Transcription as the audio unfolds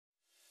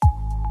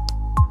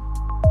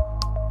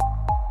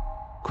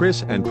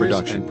ChrisAnd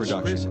Production. ChrisAnd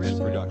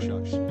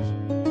Production.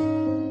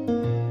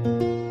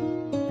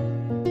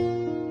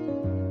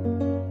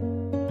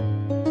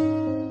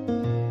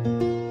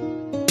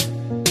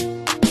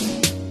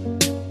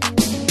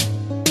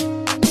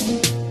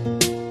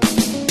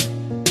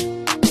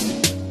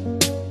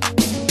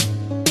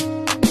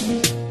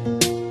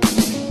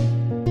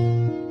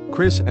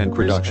 ChrisAnd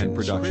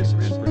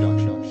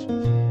Production.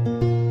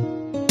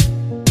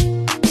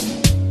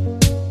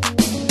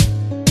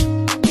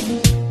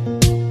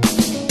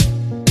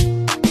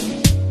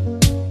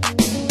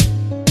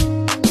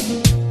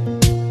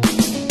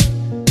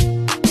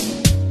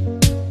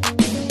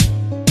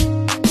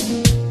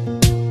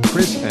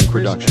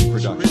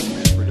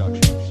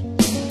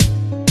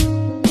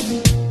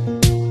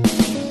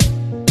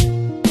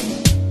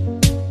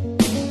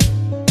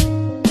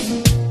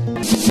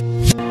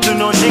 You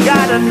know she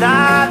got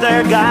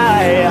another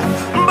guy,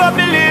 but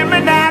believe me,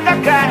 not a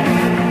guy.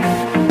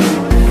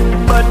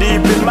 But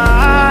deep in my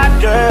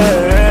heart,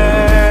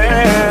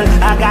 girl,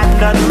 I got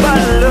nothing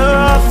but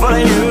love for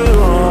you.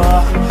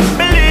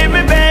 Believe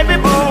me, baby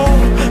boo,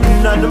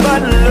 nothing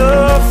but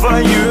love for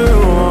you.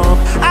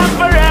 I'm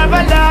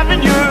forever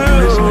loving you.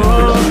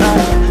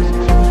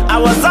 I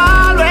was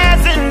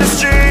always in the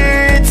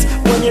streets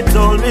when you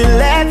told me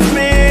let's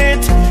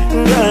meet.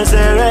 Girls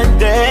here and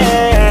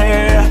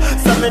there,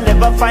 so me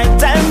never find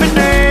time for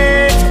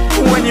it.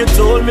 When you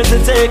told me to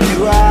take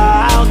you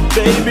out,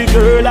 baby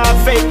girl, I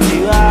faked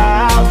you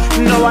out.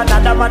 No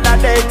another man I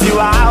date you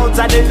out.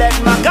 I didn't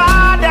let my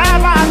God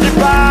ever be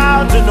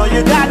proud to know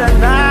you got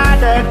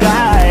another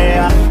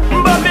guy.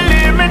 But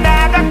believe me,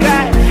 not a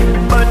guy.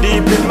 But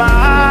deep in my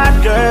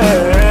heart,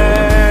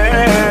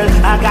 girl,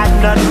 I got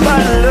nothing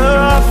but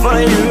love for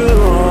you.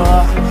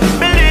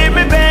 Believe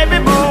me, baby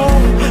boo,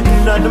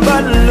 nothing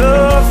but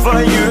love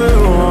for you.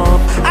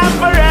 I'm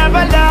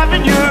forever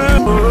loving you.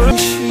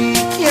 She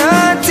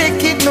can't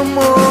take it no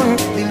more.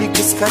 The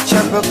liquor scotch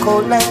and broke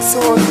out like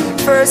soul.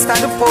 First on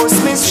the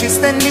post mistress,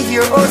 then we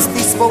hear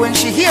hostess. But when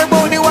she hear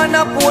about the one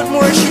up out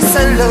more, she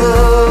said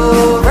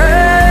love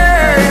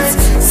hurts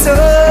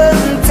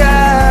sometimes.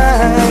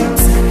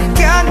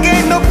 Can't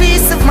get no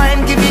peace of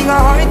mind, giving a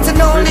heart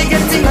and only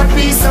getting a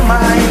piece of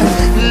mind.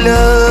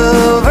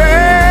 Love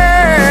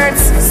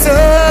hurts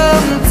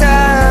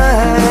sometimes.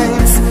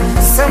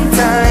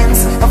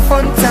 Sometimes a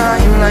fun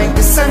time like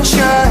the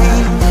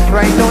sunshine.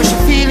 Right now she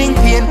feeling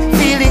pain,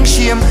 feeling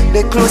shame.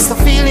 They close to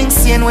feeling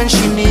sane when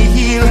she need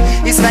heal.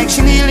 It's like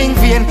she kneeling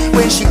vain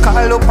when she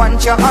call up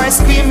and your heart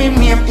screaming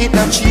name. It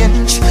not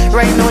change.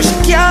 Right now she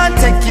can't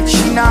take it.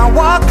 She not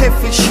walk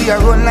left it. She a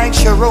run like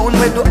she run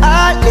with the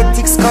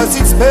athletics. Cause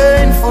it's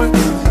painful,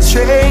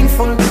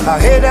 strainful. Her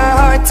head, her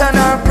heart and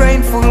her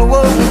brain full.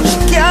 Whoa, she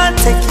can't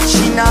take it.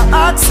 She not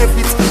accept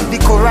it. The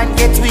current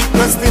get weak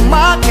plus the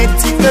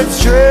magnetic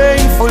gets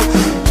drainful,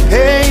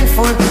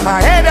 painful. Her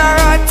head, her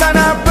heart and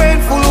her brain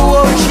full.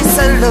 Whoa, she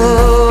said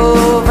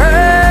love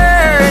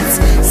hurts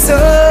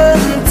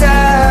sometimes.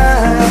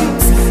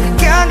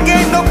 Can't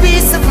get no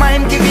peace of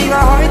mind, giving a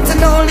heart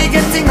and only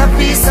getting a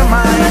piece of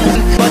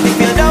mind. But if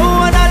you don't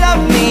wanna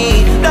love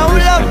me, don't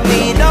love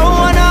me, don't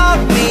wanna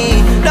hug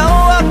me,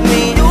 don't hug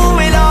me, you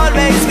will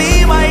always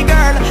be my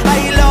girl.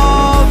 I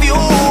love you,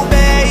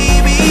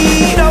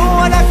 baby. Don't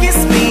wanna kiss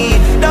me,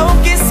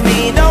 don't kiss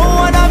me, don't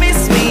wanna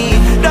miss me,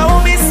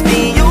 don't miss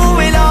me, you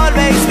will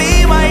always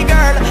be my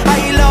girl.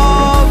 I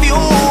love you,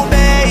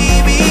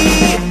 baby.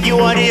 You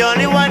are the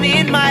only one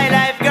in my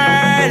life,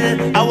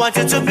 girl. I want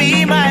you to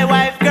be my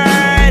wife, girl.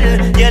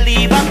 You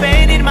leave a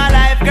pain in my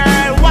life,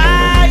 girl.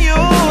 Why you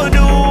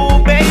do,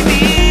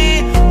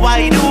 baby?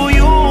 Why do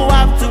you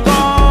have to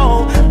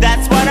go?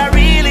 That's what I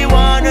really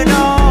wanna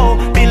know.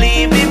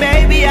 Believe me,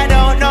 baby, I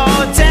don't know.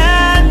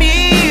 Tell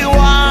me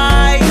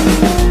why.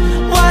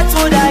 What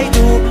would I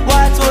do?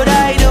 What would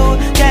I do?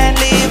 Can't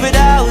live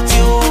without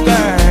you,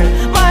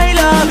 girl. My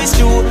love is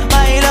true,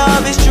 my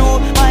love is true,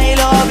 my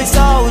love is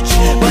so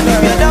true. But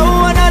if you don't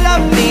wanna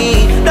love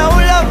me,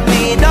 don't love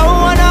me, don't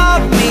wanna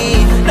hug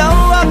me,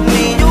 don't hug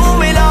me, you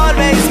will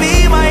always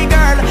be my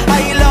girl.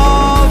 I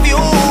love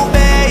you,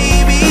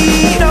 baby.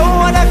 Don't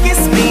wanna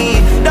kiss me,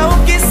 don't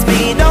kiss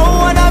me, don't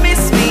wanna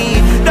miss me,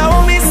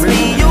 don't miss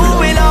me, you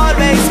will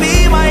always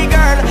be my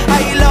girl.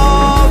 I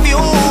love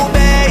you,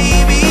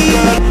 baby.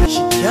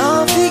 She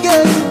can't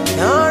forget,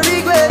 can't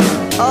regret.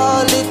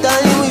 All the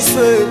time we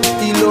sweat,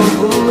 the love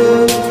me.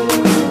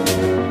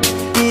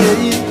 Yeah,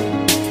 yeah.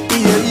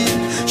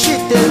 She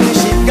tell me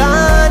she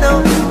gonna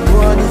go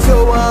on if you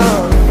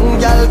want,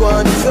 girl go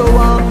on if you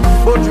want.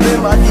 But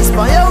remember this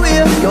by your way,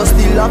 you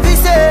still have to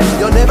say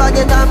you never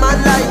get a man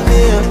like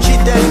me. She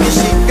tell me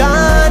she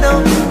gonna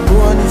go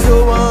on if you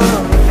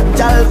want,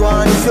 girl go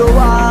on if you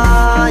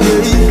want.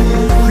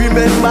 Yeah.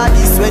 Remember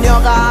this when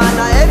you're gone,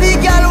 every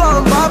girl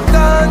want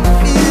popcorn,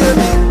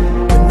 baby.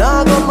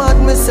 Now go mad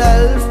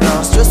myself,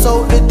 now stress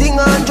out the thing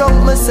and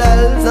drunk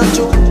myself. Not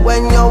true,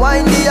 when you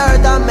wind the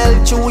earth and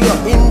melt you,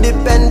 you're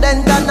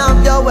independent and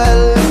have your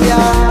wealth,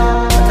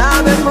 yeah.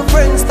 Now make my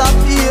friends stop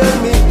hearing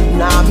me,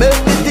 now make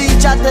the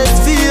teacher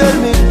test feel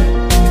me.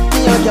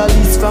 Me a girl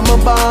is from from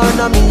a barn,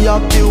 and me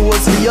up the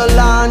host for your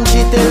land.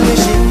 She tell me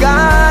she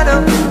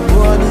gone.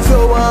 Go on if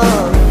you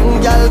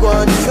want, girl, go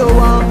on if you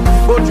want.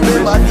 But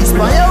remember this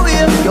by your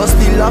way, you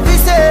still love me,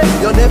 say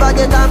you never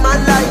get a man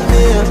like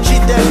me. She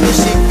tell me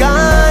she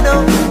gone.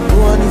 Go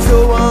on if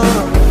you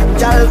want,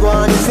 girl, go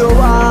on if you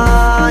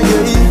want.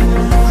 Yeah.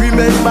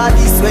 Remember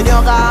this when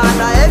you're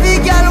gone, every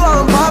girl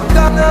want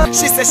popcorn.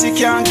 She says she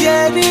can't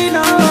get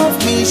enough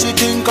me, she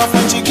think of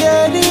when she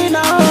get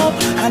enough.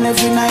 And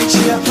every night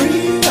she a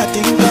breathe, I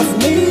think of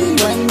me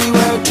when we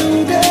were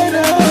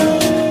together.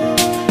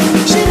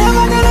 She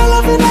never get a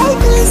loving like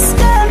this,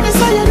 girl, me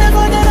say you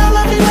never get a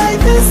loving like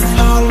this.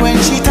 All when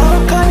she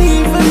talk and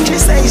even she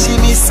say she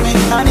miss me,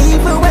 and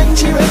even when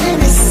she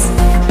reminisce.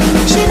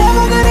 She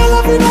never get a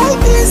loving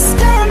like this,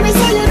 girl, me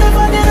say you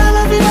never get a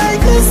loving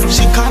like this.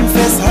 She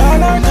confess all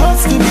her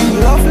thoughts to me,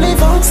 lovely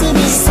thoughts to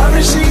me.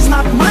 Sorry she's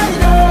not my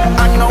girl,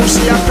 and now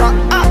she a cry.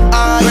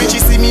 When she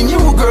see me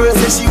new girl,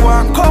 say she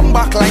want come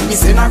back like me,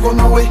 say not go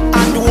nowhere.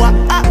 And do what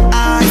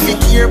if you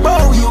care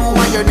about you,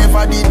 and you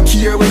never did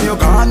care when you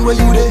gone where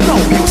you there.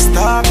 Now you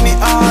stalk me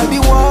all the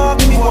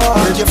walk, me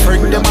walk. Your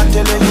friend them a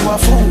tell you a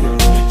fool.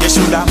 You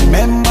shoulda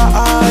remember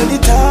all the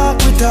talk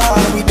we talk.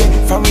 We there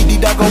from we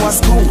did a go to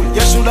school.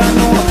 You shoulda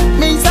know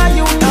me say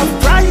you have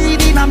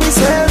pride in a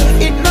myself.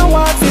 It no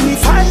hard for me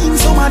find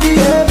somebody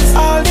else.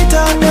 All the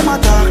talk them a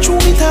talk, true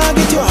me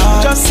target your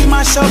heart. Just see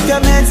my shout your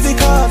meds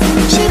because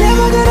she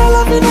never get a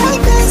loving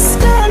like this.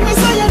 Girl, me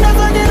say you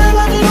never get a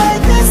loving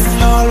like this.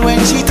 All when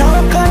she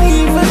talk and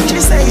even she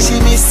say she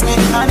miss me,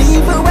 and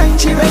even when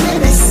she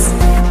reminisce.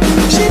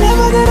 She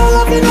never get a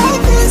loving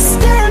like this.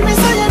 Girl, me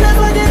say you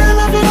never get a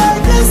loving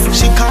like this.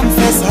 She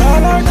confess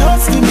all her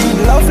thoughts to me,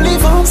 lovely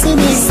vows to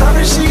me.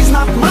 Sorry she's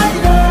not my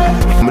girl.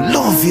 I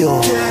love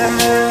you.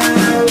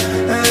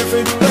 Yeah,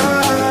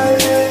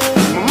 everybody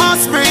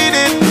must read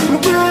it. I'm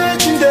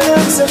breaking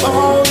down, say,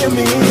 oh, you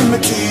mean my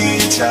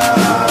teacher.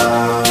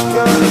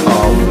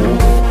 Oh,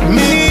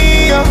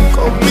 me,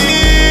 come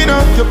in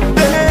up your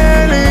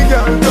belly,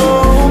 girl,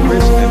 don't me,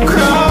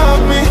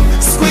 grab me,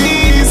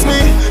 squeeze me,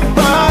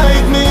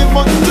 bite me,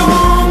 but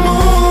don't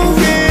move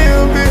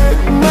here,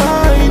 baby,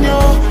 mind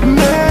you,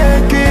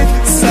 make it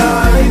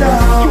side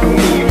out.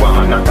 Me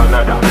want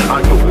another,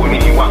 and you me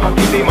want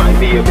to be my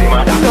baby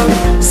mother.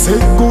 Say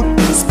good,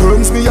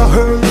 spurns me a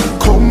hurl.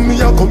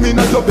 Come in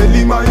at your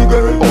belly, my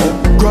girl.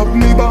 Oh, grab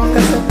me back,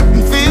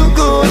 feel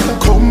good.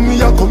 Come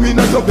in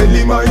at your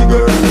belly, my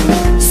girl.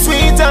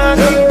 Sweetheart,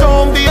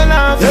 don't be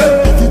alarmed.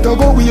 If it a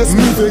go waste,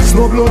 me face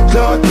no blood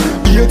clot.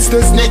 AIDS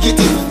test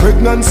negative,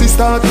 pregnancy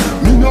start.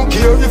 Me no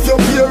care if your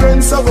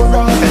parents are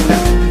around.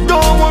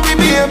 Don't worry,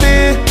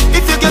 baby.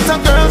 If you get a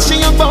girl,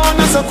 she a born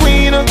as a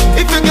queen.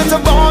 If you get a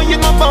boy, you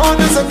a born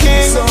as a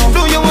king. So,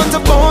 do you want a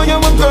boy,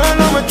 or a girl,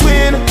 or a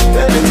twin?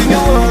 Anything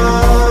you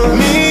want.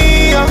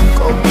 Me,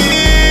 come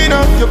in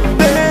up your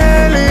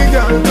belly,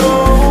 girl,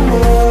 don't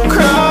move.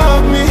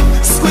 Grab me,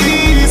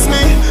 squeeze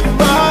me,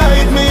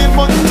 bite me,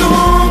 but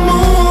don't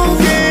move,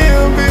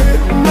 baby.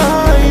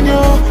 Mind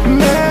you,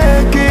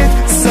 make it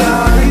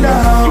side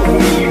out. You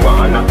me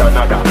want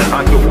another,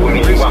 and you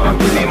me want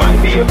to be my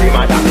baby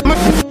mother.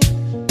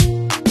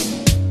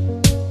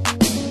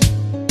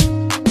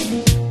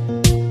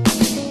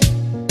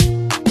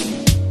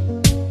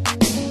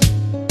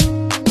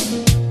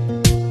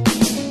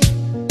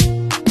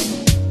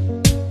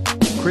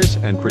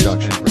 ChrisAnd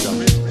Production.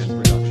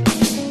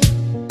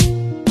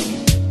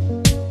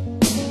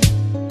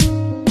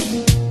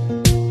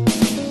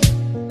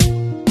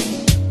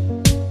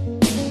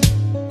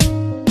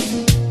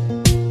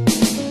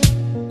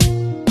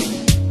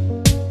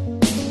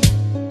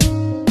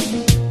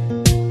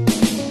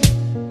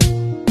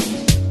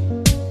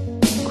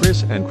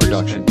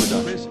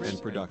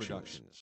 ChrisAnd Production.